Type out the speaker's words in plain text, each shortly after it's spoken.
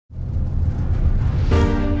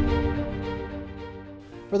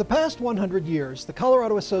For the past 100 years, the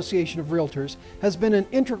Colorado Association of REALTORS has been an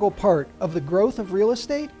integral part of the growth of real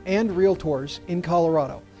estate and realtors in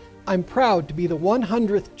Colorado. I'm proud to be the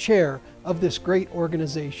 100th chair of this great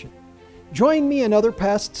organization. Join me and other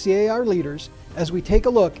past CAR leaders as we take a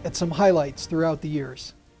look at some highlights throughout the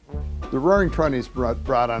years. The Roaring Twenties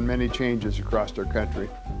brought on many changes across our country.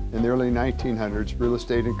 In the early 1900s, real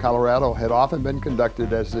estate in Colorado had often been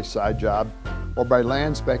conducted as a side job or by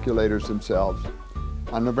land speculators themselves.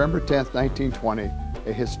 On November 10, 1920,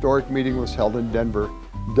 a historic meeting was held in Denver.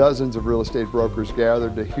 Dozens of real estate brokers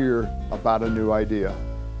gathered to hear about a new idea,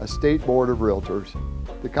 a state board of realtors.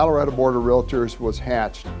 The Colorado Board of Realtors was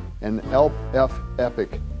hatched, and F.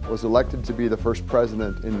 Epic was elected to be the first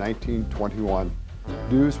president in 1921.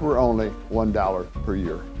 Dues were only $1 per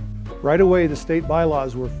year. Right away, the state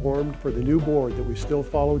bylaws were formed for the new board that we still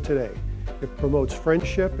follow today. It promotes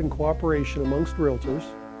friendship and cooperation amongst realtors,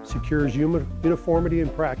 secures uniformity in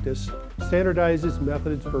practice, standardizes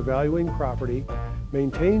methods for valuing property,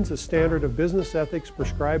 maintains a standard of business ethics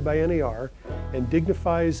prescribed by NAR, and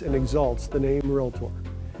dignifies and exalts the name Realtor.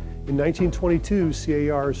 In 1922,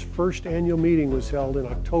 CAR's first annual meeting was held in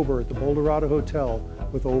October at the Colorado Hotel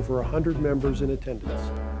with over 100 members in attendance.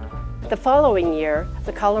 The following year,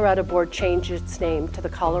 the Colorado Board changed its name to the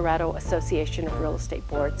Colorado Association of Real Estate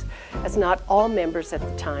Boards, as not all members at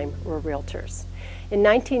the time were realtors. In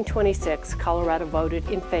 1926, Colorado voted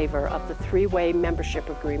in favor of the three-way membership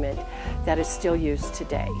agreement that is still used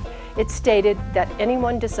today. It stated that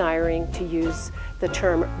anyone desiring to use the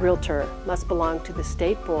term realtor must belong to the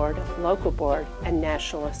state board, local board, and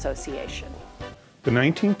national association. The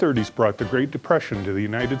 1930s brought the Great Depression to the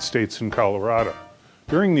United States and Colorado.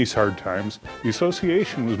 During these hard times, the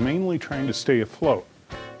association was mainly trying to stay afloat.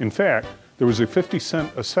 In fact, there was a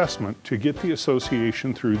 50-cent assessment to get the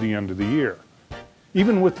association through the end of the year.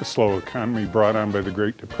 Even with the slow economy brought on by the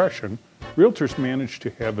Great Depression, realtors managed to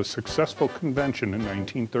have a successful convention in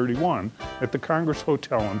 1931 at the Congress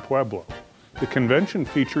Hotel in Pueblo. The convention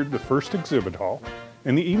featured the first exhibit hall,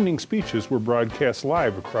 and the evening speeches were broadcast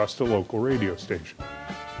live across the local radio station.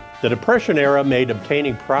 The Depression era made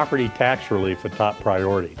obtaining property tax relief a top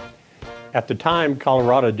priority. At the time,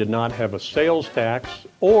 Colorado did not have a sales tax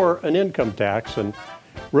or an income tax, and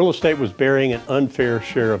real estate was bearing an unfair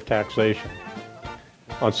share of taxation.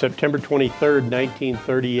 On September 23,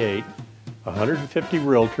 1938, 150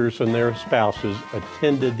 realtors and their spouses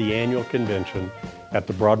attended the annual convention at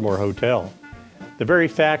the Broadmoor Hotel. The very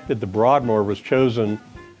fact that the Broadmoor was chosen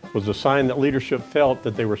was a sign that leadership felt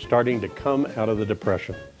that they were starting to come out of the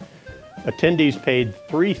Depression. Attendees paid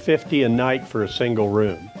 $3.50 a night for a single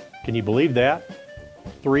room. Can you believe that?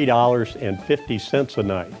 $3.50 a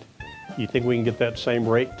night. You think we can get that same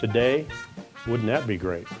rate today? Wouldn't that be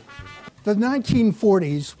great? The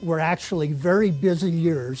 1940s were actually very busy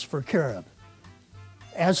years for Carib.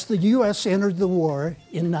 As the U.S. entered the war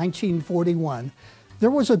in 1941,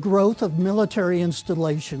 there was a growth of military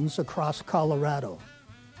installations across Colorado.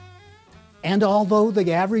 And although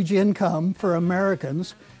the average income for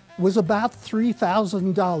Americans was about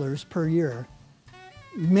 $3,000 per year,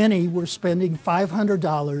 many were spending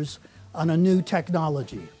 $500 on a new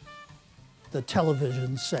technology, the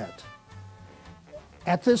television set.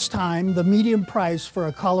 At this time, the median price for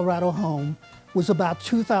a Colorado home was about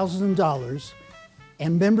 $2,000,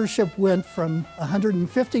 and membership went from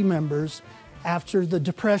 150 members after the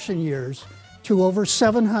Depression years to over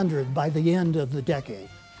 700 by the end of the decade.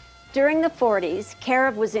 During the 40s,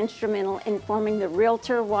 Carib was instrumental in forming the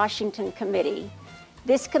Realtor Washington Committee.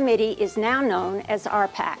 This committee is now known as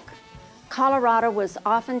RPAC. Colorado was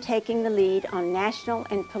often taking the lead on national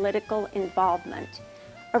and political involvement.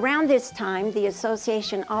 Around this time, the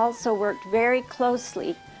association also worked very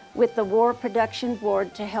closely with the War Production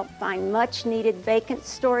Board to help find much-needed vacant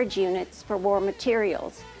storage units for war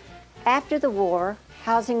materials. After the war,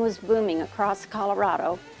 housing was booming across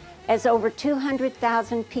Colorado as over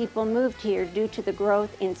 200,000 people moved here due to the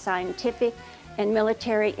growth in scientific and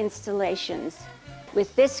military installations.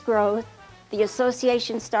 With this growth, the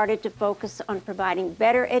association started to focus on providing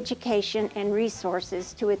better education and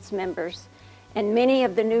resources to its members, and many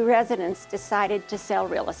of the new residents decided to sell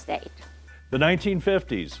real estate. The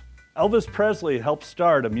 1950s. Elvis Presley helped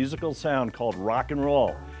start a musical sound called rock and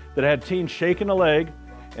roll that had teens shaking a leg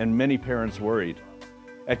and many parents worried.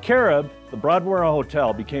 At Carib, the Broadmoor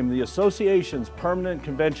Hotel became the association's permanent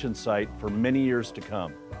convention site for many years to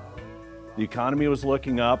come. The economy was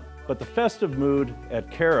looking up, but the festive mood at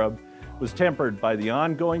Carib was tempered by the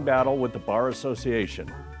ongoing battle with the Bar Association.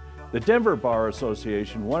 The Denver Bar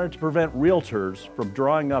Association wanted to prevent realtors from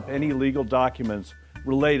drawing up any legal documents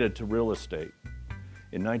related to real estate.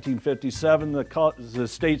 In 1957, the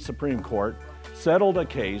state Supreme Court settled a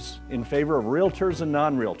case in favor of realtors and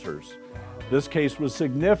non-realtors. This case was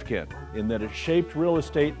significant in that it shaped real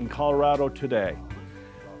estate in Colorado today.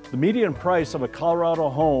 The median price of a Colorado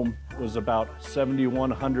home was about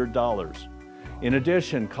 $7,100. In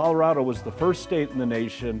addition, Colorado was the first state in the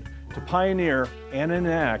nation to pioneer and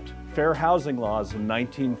enact fair housing laws in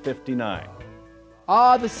 1959.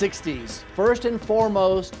 The 60s. First and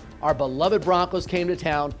foremost, our beloved Broncos came to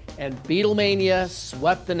town and Beatlemania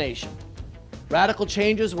swept the nation. Radical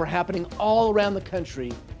changes were happening all around the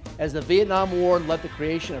country as the Vietnam War led the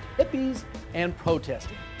creation of hippies and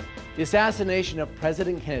protesting. The assassination of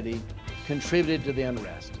President Kennedy contributed to the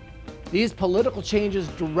unrest. These political changes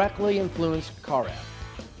directly influenced CARAB.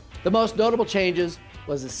 The most notable changes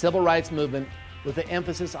was the civil rights movement with the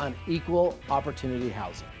emphasis on equal opportunity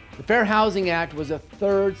housing. The Fair Housing Act was a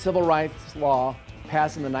third civil rights law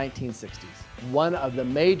passed in the 1960s. One of the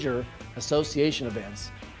major association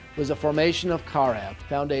events was the formation of CARAB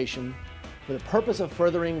Foundation for the purpose of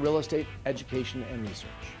furthering real estate education and research.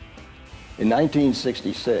 In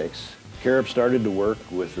 1966, CARAB started to work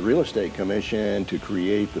with the Real Estate Commission to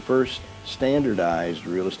create the first standardized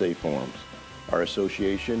real estate forms. Our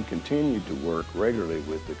association continued to work regularly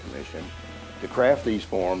with the Commission to craft these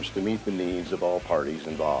forms to meet the needs of all parties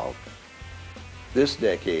involved. This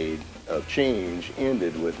decade of change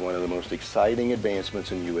ended with one of the most exciting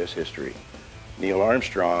advancements in U.S. history. Neil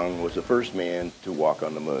Armstrong was the first man to walk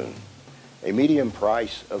on the moon. A median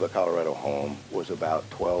price of a Colorado home was about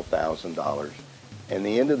 $12,000. And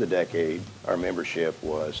the end of the decade, our membership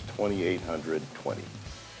was 2,820.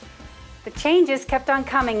 The changes kept on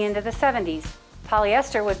coming into the 70s.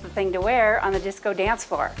 Polyester was the thing to wear on the disco dance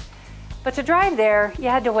floor. But to drive there, you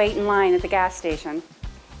had to wait in line at the gas station.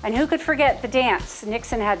 And who could forget the dance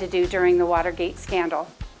Nixon had to do during the Watergate scandal?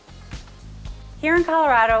 Here in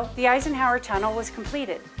Colorado, the Eisenhower Tunnel was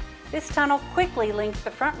completed. This tunnel quickly linked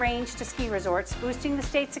the Front Range to ski resorts, boosting the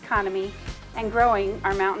state's economy and growing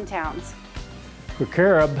our mountain towns. For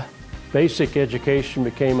CARAB, basic education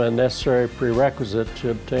became a necessary prerequisite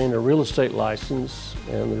to obtain a real estate license,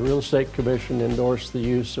 and the Real Estate Commission endorsed the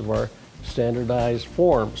use of our standardized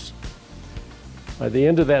forms. By the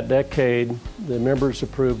end of that decade, the members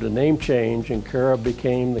approved a name change and CARAB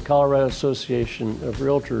became the Colorado Association of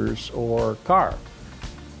REALTORS, or CAR.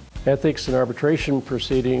 Ethics and arbitration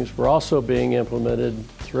proceedings were also being implemented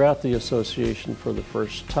throughout the association for the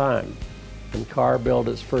first time, and CAR built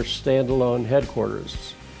its first standalone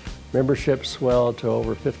headquarters. Membership swelled to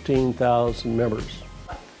over 15,000 members.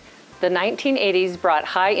 The 1980s brought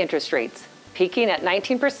high interest rates, peaking at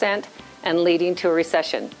 19% and leading to a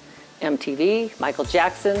recession. MTV, Michael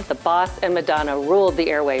Jackson, The Boss, and Madonna ruled the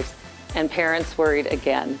airwaves, and parents worried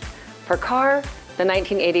again. For CAR, the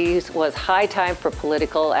 1980s was high time for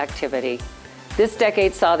political activity. This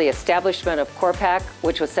decade saw the establishment of CORPAC,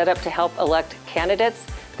 which was set up to help elect candidates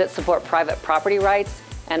that support private property rights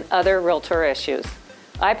and other realtor issues.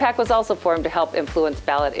 IPAC was also formed to help influence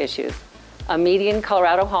ballot issues. A median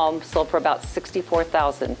Colorado home sold for about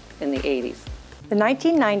 $64,000 in the 80s. The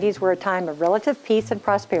 1990s were a time of relative peace and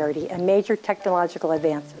prosperity and major technological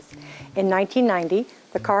advances. In 1990,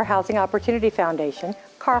 the Car Housing Opportunity Foundation,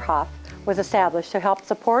 CARHOF, was established to help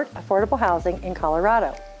support affordable housing in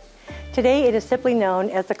Colorado. Today, it is simply known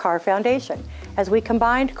as the CAR Foundation, as we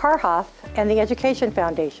combined CARHOF and the Education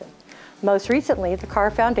Foundation. Most recently, the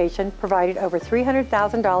CAR Foundation provided over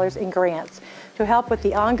 $300,000 in grants to help with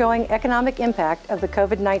the ongoing economic impact of the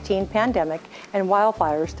COVID-19 pandemic and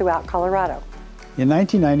wildfires throughout Colorado. In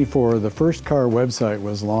 1994, the first CAR website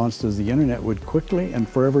was launched as the internet would quickly and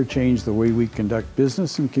forever change the way we conduct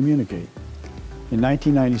business and communicate. In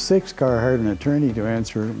 1996, CAR hired an attorney to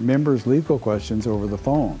answer members' legal questions over the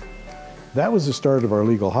phone. That was the start of our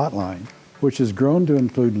legal hotline, which has grown to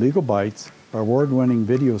include Legal Bites, our award-winning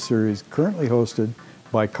video series currently hosted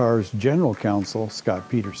by CAR's General Counsel, Scott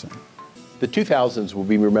Peterson. The 2000s will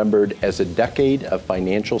be remembered as a decade of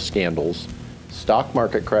financial scandals, stock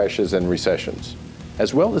market crashes and recessions,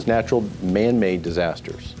 as well as natural man-made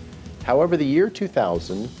disasters. However, the year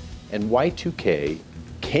 2000 and Y2K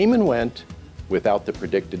came and went without the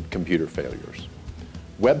predicted computer failures.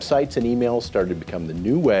 Websites and emails started to become the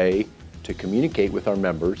new way to communicate with our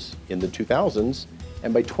members in the 2000s,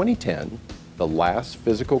 and by 2010, the last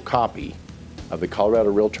physical copy of the Colorado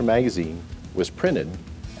Realtor magazine was printed,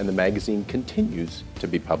 and the magazine continues to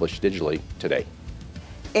be published digitally today.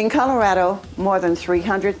 In Colorado, more than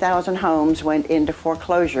 300,000 homes went into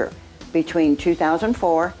foreclosure between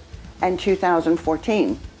 2004 and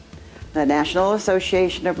 2014. The National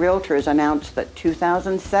Association of REALTORS announced that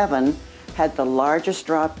 2007 had the largest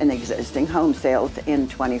drop in existing home sales in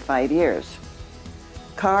 25 years.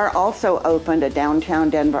 CAR also opened a downtown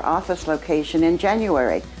Denver office location in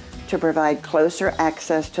January to provide closer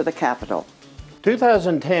access to the Capitol.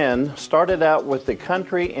 2010 started out with the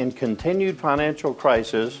country in continued financial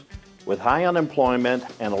crisis with high unemployment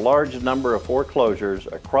and a large number of foreclosures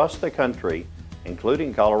across the country,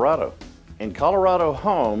 including Colorado. In Colorado,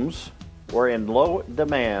 homes were in low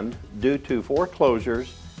demand due to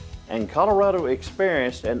foreclosures, and Colorado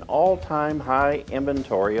experienced an all-time high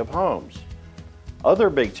inventory of homes. Other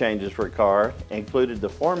big changes for CAR included the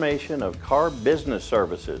formation of CAR Business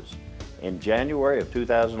Services in January of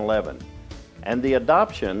 2011 and the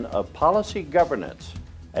adoption of policy governance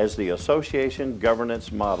as the association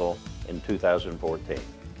governance model in 2014.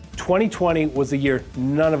 2020 was a year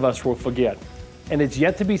none of us will forget, and it's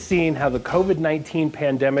yet to be seen how the COVID-19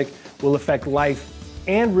 pandemic will affect life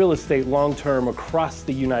and real estate long-term across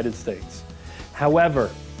the United States. However,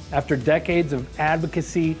 after decades of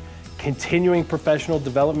advocacy, continuing professional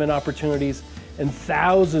development opportunities, and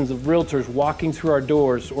thousands of realtors walking through our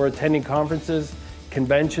doors or attending conferences,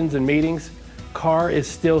 conventions, and meetings, CAR is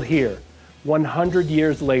still here, 100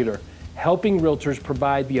 years later, helping realtors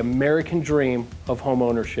provide the American dream of home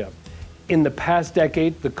ownership. In the past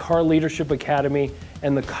decade, the CAR Leadership Academy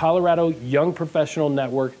and the Colorado Young Professional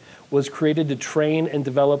Network was created to train and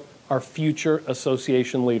develop our future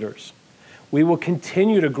association leaders. We will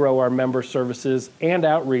continue to grow our member services and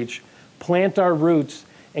outreach, plant our roots,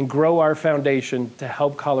 and grow our foundation to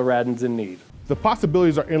help Coloradans in need. The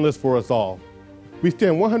possibilities are endless for us all. We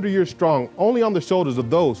stand 100 years strong only on the shoulders of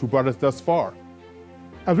those who brought us thus far.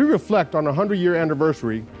 As we reflect on our 100-year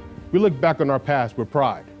anniversary, we look back on our past with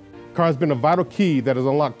pride. CAR has been a vital key that has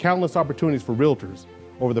unlocked countless opportunities for realtors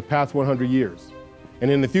over the past 100 years. And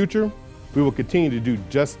in the future, we will continue to do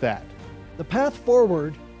just that. The path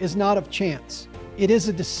forward is not of chance. It is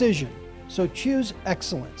a decision. So choose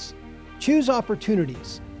excellence, choose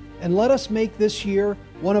opportunities, and let us make this year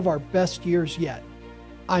one of our best years yet.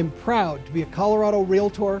 I'm proud to be a Colorado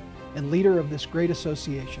Realtor and leader of this great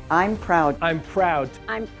association. I'm proud. I'm proud.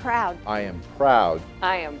 I'm proud. I am proud.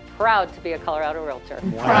 I am proud to be a Colorado Realtor.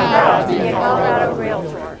 Proud to be a Colorado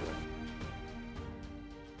Realtor.